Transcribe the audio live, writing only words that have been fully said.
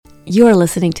You are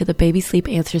listening to the Baby Sleep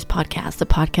Answers podcast, the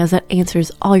podcast that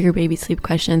answers all your baby sleep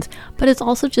questions, but it's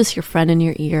also just your friend in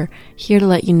your ear, here to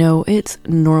let you know it's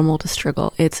normal to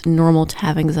struggle, it's normal to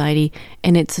have anxiety,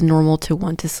 and it's normal to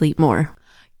want to sleep more.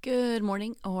 Good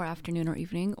morning or afternoon or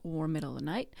evening or middle of the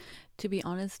night. To be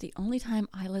honest, the only time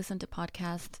I listen to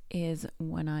podcasts is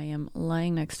when I am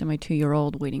lying next to my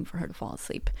 2-year-old waiting for her to fall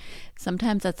asleep.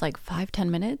 Sometimes that's like 5-10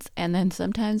 minutes, and then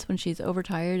sometimes when she's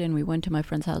overtired and we went to my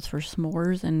friend's house for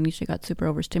s'mores and she got super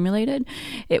overstimulated,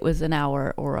 it was an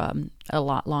hour or a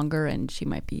lot longer, and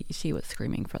she was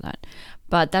screaming for that.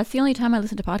 But that's the only time I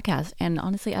listen to podcasts. And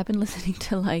honestly, I've been listening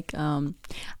to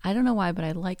I don't know why, but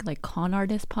I like con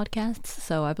artist podcasts.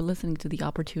 So I've been listening to The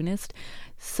Opportunist.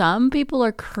 Some people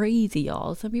are crazy,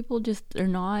 y'all. Some people just are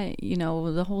not,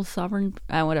 the whole sovereign,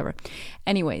 whatever.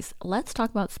 Anyways, let's talk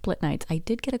about split nights. I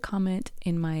did get a comment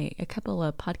in a couple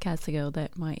of podcasts ago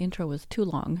that my intro was too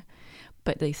long,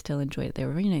 but they still enjoyed it. They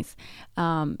were very nice.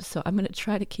 So I'm going to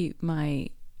try to keep my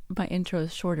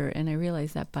intros shorter. And I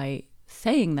realized that by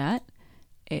saying that,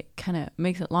 it kind of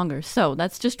makes it longer. So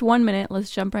that's just 1 minute. Let's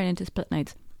jump right into split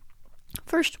nights.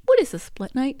 First, what is a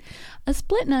split night? A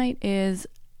split night is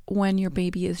when your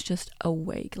baby is just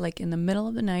awake, like in the middle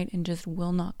of the night, and just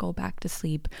will not go back to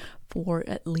sleep for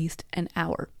at least an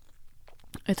hour.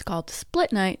 It's called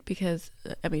split night because,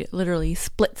 it literally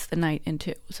splits the night in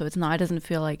two. So it doesn't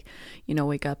feel like,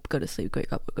 wake up, go to sleep,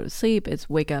 wake up, go to sleep. It's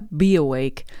wake up, be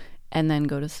awake, and then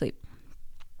go to sleep.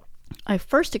 I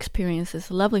first experienced this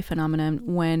lovely phenomenon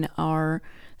when our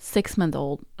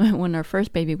when our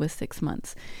first baby was 6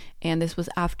 months. And this was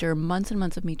after months and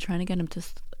months of me trying to get him to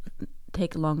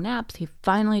take long naps. He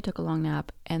finally took a long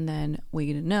nap, and then we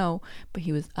didn't know, but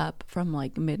he was up from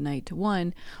like midnight to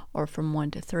 1 or from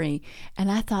 1 to 3.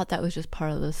 And I thought that was just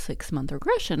part of the 6-month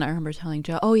regression. I remember telling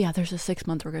Joe, oh yeah, there's a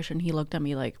 6-month regression. He looked at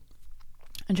me like,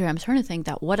 Andrea, I'm starting to think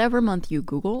that whatever month you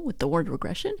Google with the word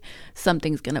regression,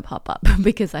 something's going to pop up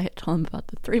because I had told him about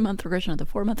the 3-month regression or the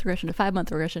 4-month regression, the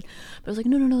 5-month regression. But I was like,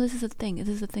 no, this is a thing. This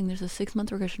is a thing. There's a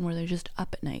 6-month regression where they're just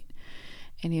up at night.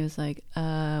 And he was like,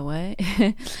 what?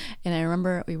 And I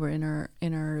remember we were in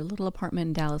our little apartment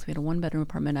in Dallas. We had a 1-bedroom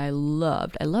apartment. I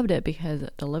loved it because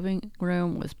the living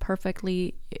room was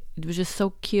it was just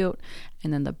so cute.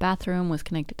 And then the bathroom was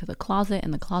connected to the closet,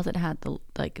 and the closet had the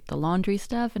laundry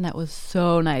stuff. And that was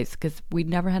so nice because we'd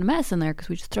never had a mess in there because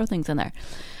we just throw things in there.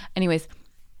 Anyways,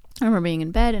 I remember being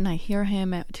in bed and I hear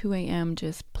him at 2 a.m.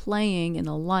 just playing in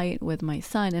the light with my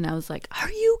son. And I was like,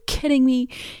 are you kidding me?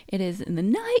 It is in the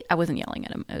night. I wasn't yelling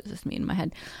at him. It was just me in my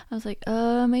head. I was like,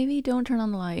 maybe don't turn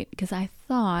on the light. Because I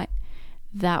thought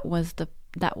that was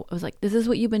like, this is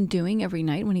what you've been doing every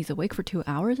night when he's awake for 2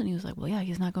 hours. And he was like, well, yeah,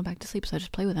 he's not going back to sleep. So I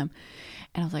just play with him.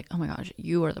 And I was like, oh my gosh,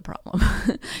 you are the problem.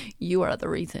 You are the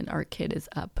reason our kid is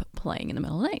up playing in the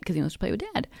middle of the night because he wants to play with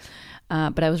dad.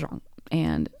 But I was wrong.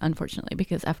 And unfortunately,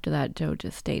 because after that, Joe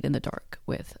just stayed in the dark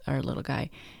with our little guy.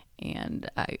 And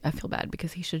I feel bad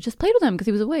because he should have just played with him because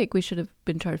he was awake. We should have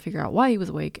been trying to figure out why he was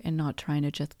awake and not trying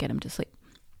to just get him to sleep.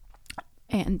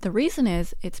 And the reason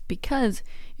is, it's because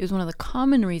it was one of the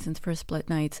common reasons for split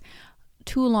nights.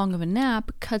 Too long of a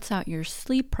nap cuts out your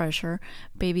sleep pressure.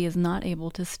 Baby is not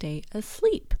able to stay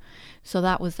asleep. So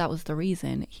that was the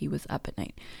reason he was up at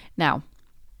night. Now,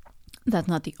 that's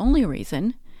not the only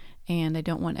reason. And I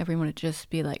don't want everyone to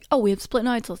just be like, oh, we have split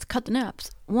nights, let's cut the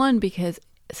naps. One, because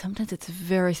sometimes it's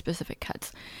very specific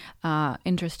cuts.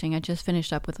 Interesting. I just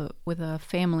finished up with a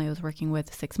family I was working with,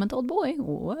 a 6-month-old boy.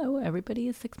 Whoa, everybody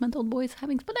is 6-month-old boys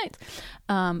having split nights.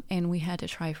 And we had to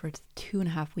try for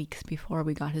 2.5 weeks before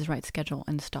we got his right schedule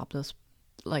and stop those,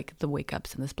 like the wake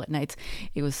ups and the split nights.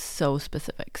 It was so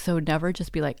specific. So never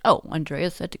just be like, oh, Andrea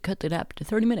said to cut the nap to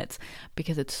 30 minutes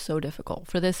because it's so difficult.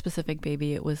 For this specific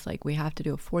baby, it was like we have to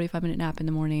do a 45-minute nap in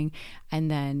the morning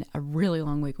and then a really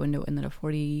long wake window and then a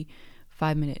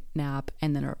 45-minute nap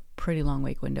and then a pretty long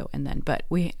wake window but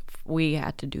we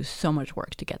had to do so much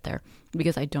work to get there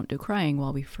because I don't do crying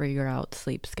while we figure out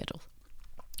sleep schedules.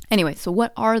 Anyway, so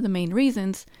what are the main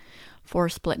reasons for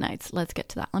split nights? Let's get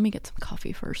to that. Let me get some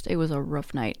coffee first. It was a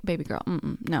rough night. Baby girl,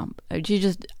 no. I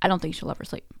don't think she'll ever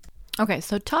sleep. Okay,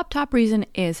 so top reason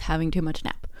is having too much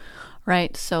nap,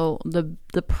 right? So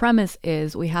the premise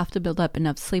is we have to build up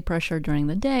enough sleep pressure during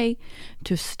the day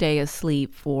to stay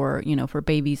asleep for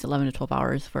babies 11 to 12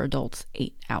 hours, for adults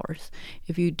 8 hours.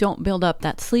 If you don't build up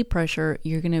that sleep pressure,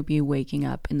 you're going to be waking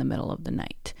up in the middle of the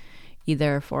night,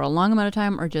 either for a long amount of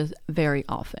time or just very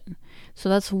often. So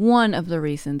that's one of the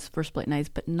reasons for split nights,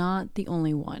 but not the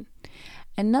only one.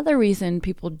 Another reason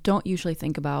people don't usually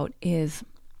think about is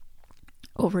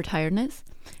overtiredness.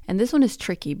 And this one is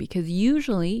tricky because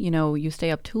usually, you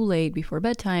stay up too late before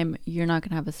bedtime, you're not going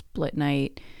to have a split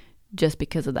night just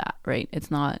because of that, right?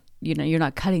 It's not, you're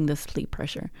not cutting the sleep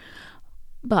pressure.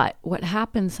 But what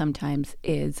happens sometimes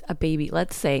is a baby,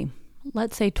 let's say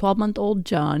 12-month-old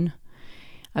John,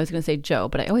 I was going to say Joe,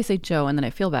 but I always say Joe and then I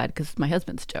feel bad because my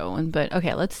husband's Joe. But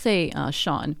okay, let's say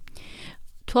Sean.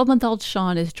 12-month-old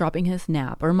Sean is dropping his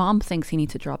nap, or mom thinks he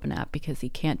needs to drop a nap because he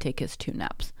can't take his 2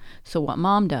 naps. So what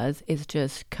mom does is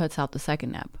just cuts out the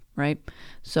second nap, right?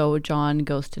 So John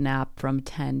goes to nap from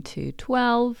 10 to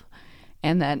 12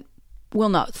 and then will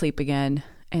not sleep again.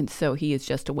 And so he is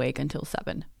just awake until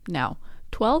 7. Now,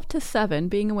 12 to 7,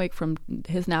 being awake from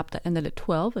his nap that ended at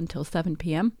 12 until 7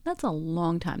 p.m., that's a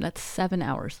long time. That's 7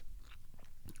 hours,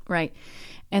 right?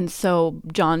 And so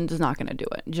John's not going to do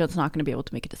it. John's not going to be able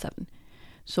to make it to 7.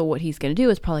 So what he's going to do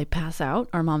is probably pass out.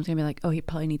 Our mom's going to be like, oh, he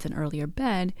probably needs an earlier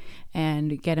bed,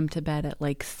 and get him to bed at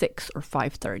like 6 or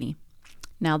 5:30.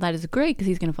 Now that is great because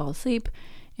he's going to fall asleep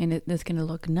and it's going to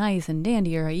look nice and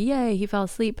dandy, or yay, he fell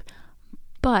asleep.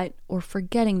 But we're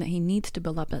forgetting that he needs to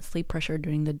build up that sleep pressure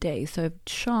during the day. So if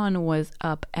Sean was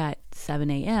up at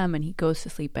 7 a.m. and he goes to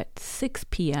sleep at 6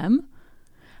 p.m.,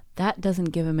 that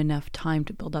doesn't give him enough time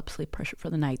to build up sleep pressure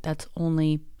for the night. That's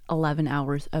only 11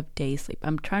 hours of day sleep.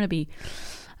 I'm trying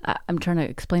to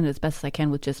explain it as best as I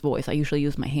can with just voice. I usually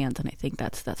use my hands, and I think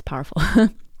that's powerful.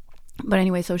 But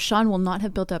anyway, so Sean will not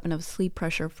have built up enough sleep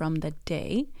pressure from the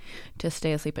day to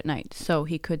stay asleep at night. So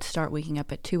he could start waking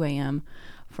up at 2 a.m.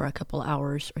 for a couple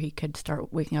hours, or he could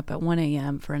start waking up at 1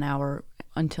 a.m. for an hour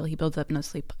until he builds up enough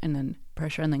sleep and then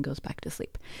pressure and then goes back to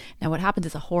sleep. Now what happens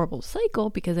is a horrible cycle,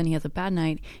 because then he has a bad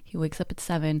night, he wakes up at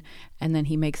 7 and then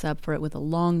he makes up for it with a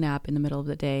long nap in the middle of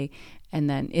the day, and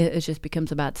then it just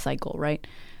becomes a bad cycle, right?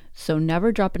 So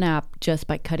never drop a nap just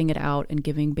by cutting it out and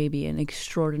giving baby an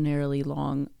extraordinarily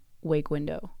long wake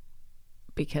window,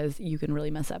 because you can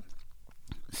really mess up.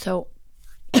 So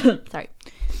sorry.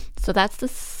 So that's the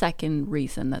second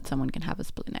reason that someone can have a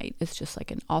split night. It's just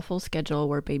like an awful schedule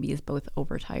where baby is both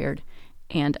overtired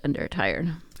and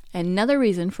undertired. Another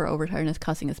reason for overtiredness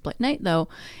causing a split night, though,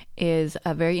 is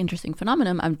a very interesting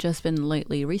phenomenon I've just been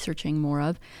lately researching more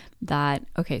of. That,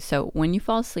 okay, so when you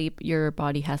fall asleep, your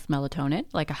body has melatonin,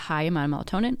 like a high amount of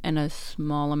melatonin, and a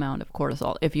small amount of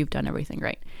cortisol, if you've done everything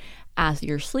right. As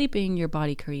you're sleeping, your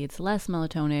body creates less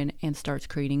melatonin and starts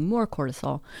creating more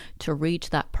cortisol to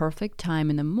reach that perfect time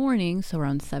in the morning, so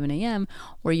around 7 a.m.,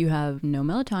 where you have no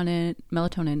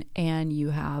melatonin and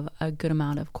you have a good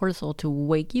amount of cortisol to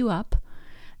wake you up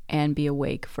and be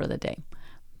awake for the day.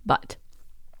 But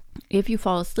if you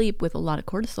fall asleep with a lot of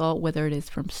cortisol, whether it is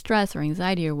from stress or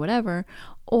anxiety or whatever,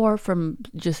 or from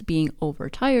just being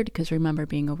overtired, because remember,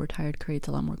 being overtired creates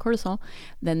a lot more cortisol,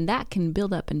 then that can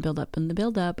build up and build up and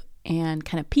build up and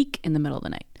kind of peak in the middle of the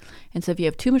night. And so if you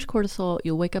have too much cortisol,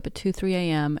 you'll wake up at 2, 3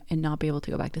 a.m. and not be able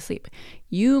to go back to sleep.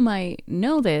 You might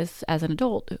know this as an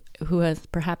adult who has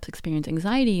perhaps experienced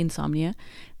anxiety, insomnia.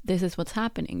 This is what's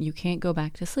happening. You can't go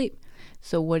back to sleep.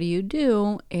 So what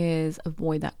do is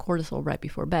avoid that cortisol right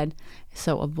before bed.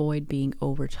 So avoid being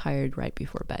overtired right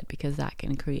before bed, because that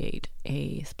can create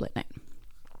a split night.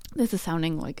 This is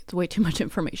sounding like it's way too much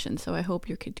information, so I hope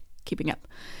you're keeping up.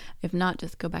 If not,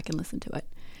 just go back and listen to it.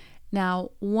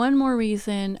 Now,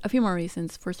 a few more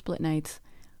reasons for split nights.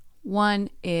 One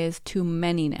is too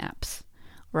many naps,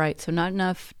 right? So not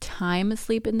enough time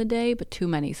asleep in the day, but too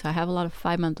many. So I have a lot of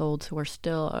 5-month-olds who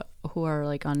are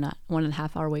like on that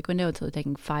 1.5 hour wake window, so they're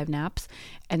taking 5 naps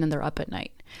and then they're up at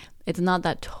night. It's not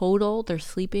that total they're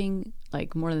sleeping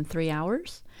like more than 3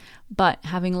 hours, but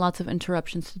having lots of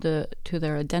interruptions to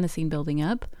their adenosine building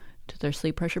up, to their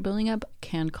sleep pressure building up,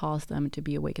 can cause them to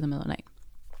be awake in the middle of the night.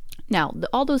 Now,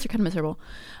 all those are kind of miserable,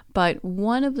 but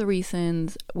one of the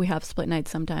reasons we have split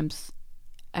nights sometimes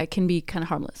can be kind of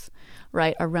harmless,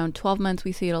 right? Around 12 months,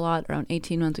 we see it a lot. Around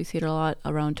 18 months, we see it a lot.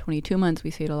 Around 22 months,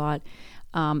 we see it a lot.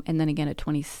 And then again at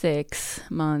 26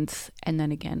 months, and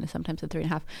then again sometimes at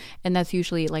 3.5. And that's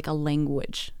usually like a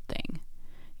language thing.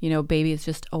 Baby is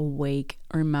just awake,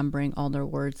 remembering all their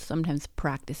words, sometimes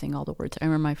practicing all the words. I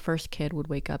remember my first kid would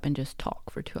wake up and just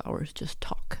talk for 2 hours, just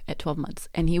talk at 12 months.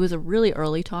 And he was a really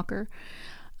early talker,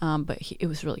 but it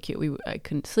was really cute. I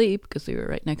couldn't sleep because we were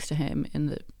right next to him in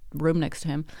the room next to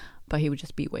him, but he would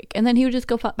just be awake. And then he would just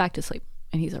go back to sleep,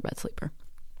 and he's our best sleeper.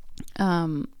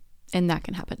 And that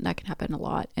can happen a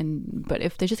lot. But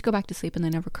if they just go back to sleep and they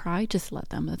never cry, just let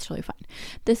them. That's really fine.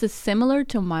 This is similar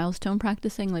to milestone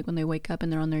practicing, like when they wake up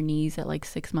and they're on their knees at like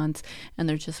 6 months and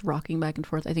they're just rocking back and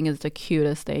forth. I think it's the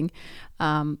cutest thing.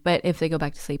 But if they go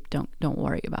back to sleep, don't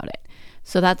worry about it.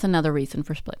 So that's another reason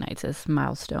for split nights, is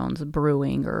milestones,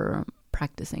 brewing or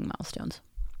practicing milestones.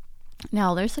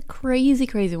 Now, there's a crazy,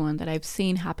 crazy one that I've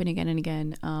seen happen again and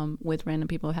again with random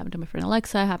people. It happened to my friend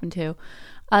Alexa, it happened to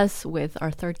us with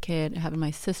our third kid, it happened to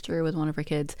my sister with one of her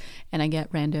kids, and I get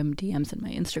random DMs in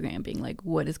my Instagram being like,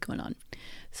 what is going on?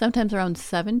 Sometimes around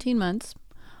 17 months,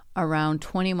 around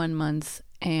 21 months,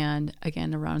 and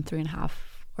again, around 3.5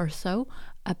 or so,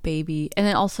 a baby, and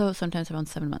then also sometimes around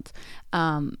 7 months.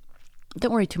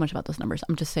 Don't worry too much about those numbers.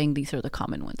 I'm just saying these are the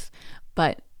common ones.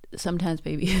 But sometimes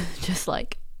baby is just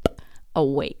like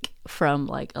awake from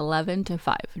like 11 to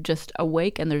 5, just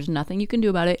awake, and there's nothing you can do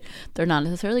about it. They're not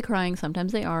necessarily crying.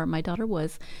 Sometimes they are. My daughter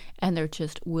was, and they're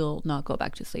just will not go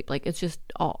back to sleep. Like it's just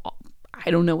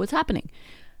I don't know what's happening.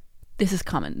 This is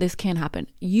common. This can happen.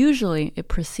 Usually it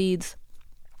precedes,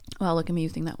 well, look at me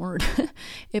using that word.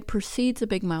 It precedes a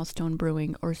big milestone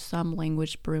brewing or some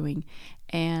language brewing.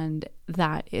 And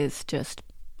that is just,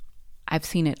 I've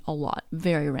seen it a lot.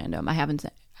 Very random. I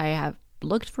have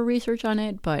looked for research on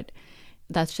it, but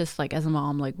that's just like as a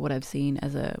mom, like what I've seen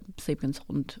as a sleep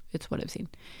consultant, it's what I've seen.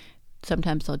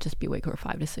 Sometimes I'll just be awake for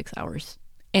 5 to 6 hours.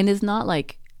 And it's not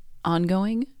like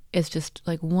ongoing. It's just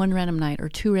like one random night or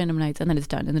 2 random nights, and then it's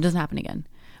done. And it doesn't happen again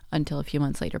until a few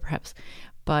months later, perhaps.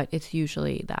 But it's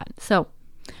usually that. So,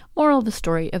 moral of the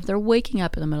story, if they're waking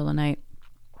up in the middle of the night,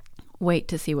 wait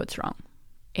to see what's wrong.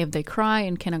 If they cry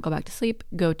and cannot go back to sleep,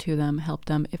 go to them, help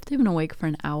them. If they've been awake for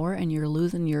an hour and you're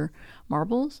losing your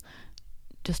marbles,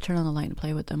 just turn on the light and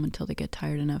play with them until they get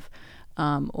tired enough.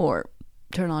 Or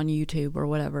turn on YouTube or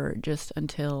whatever, just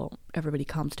until everybody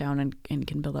calms down and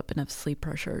can build up enough sleep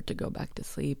pressure to go back to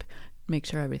sleep. Make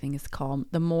sure everything is calm.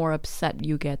 The more upset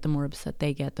you get, the more upset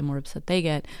they get. The more upset they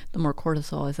get, the more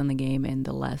cortisol is in the game, and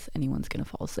the less anyone's going to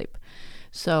fall asleep.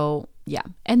 So, yeah.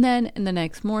 And then in the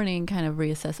next morning, kind of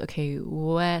reassess, okay,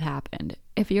 what happened?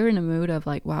 If you're in a mood of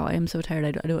like, wow, I am so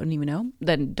tired, I don't even know,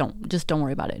 then don't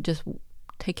worry about it. Just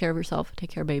take care of yourself, take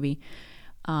care of baby,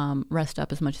 rest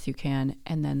up as much as you can.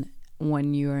 And then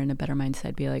when you're in a better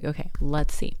mindset, be like, okay,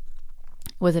 let's see.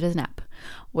 Was it his nap?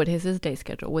 What is his day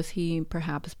schedule? Was he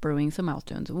perhaps brewing some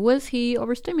milestones? Was he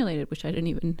overstimulated, which I didn't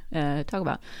even talk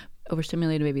about.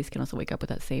 Overstimulated babies can also wake up with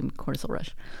that same cortisol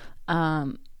rush.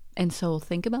 And so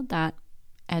think about that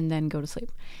and then go to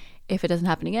sleep. If it doesn't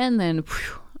happen again, then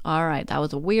all right, that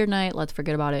was a weird night. Let's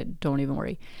forget about it. Don't even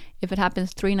worry. If it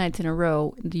happens 3 nights in a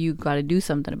row, you got to do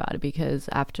something about it, because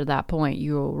after that point,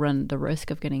 you will run the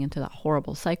risk of getting into that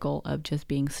horrible cycle of just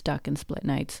being stuck in split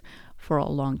nights for a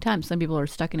long time. Some people are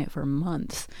stuck in it for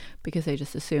months because they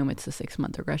just assume it's a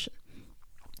 6-month regression.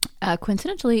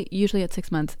 Coincidentally, usually at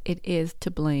 6 months, it is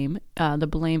to blame. The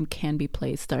blame can be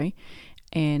placed,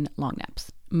 in long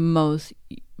naps, most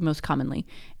commonly,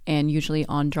 and usually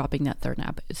on dropping that third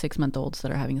nap. 6-month-olds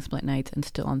that are having split nights and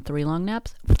still on 3 long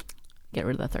naps, get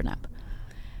rid of that third nap.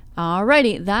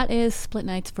 Alrighty, that is split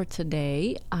nights for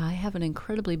today. I have an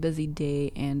incredibly busy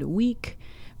day and week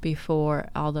before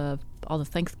all the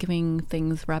Thanksgiving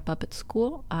things wrap up at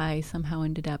school. I somehow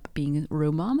ended up being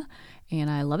room mom, and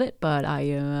I love it, but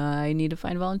I need to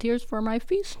find volunteers for my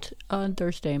feast on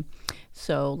Thursday.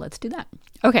 So let's do that.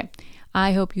 Okay.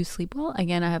 I hope you sleep well.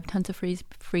 Again, I have tons of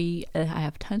freebies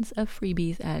at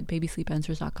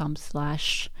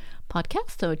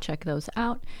babysleepanswers.com/podcast. So check those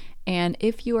out. And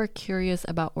if you are curious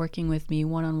about working with me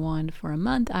one-on-one for a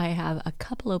month, I have a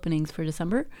couple openings for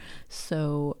December.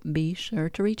 So be sure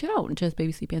to reach out. Just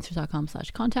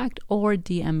babysleepanswers.com/contact or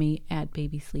DM me at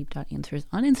babysleep.answers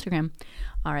on Instagram.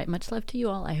 All right. Much love to you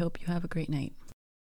all. I hope you have a great night.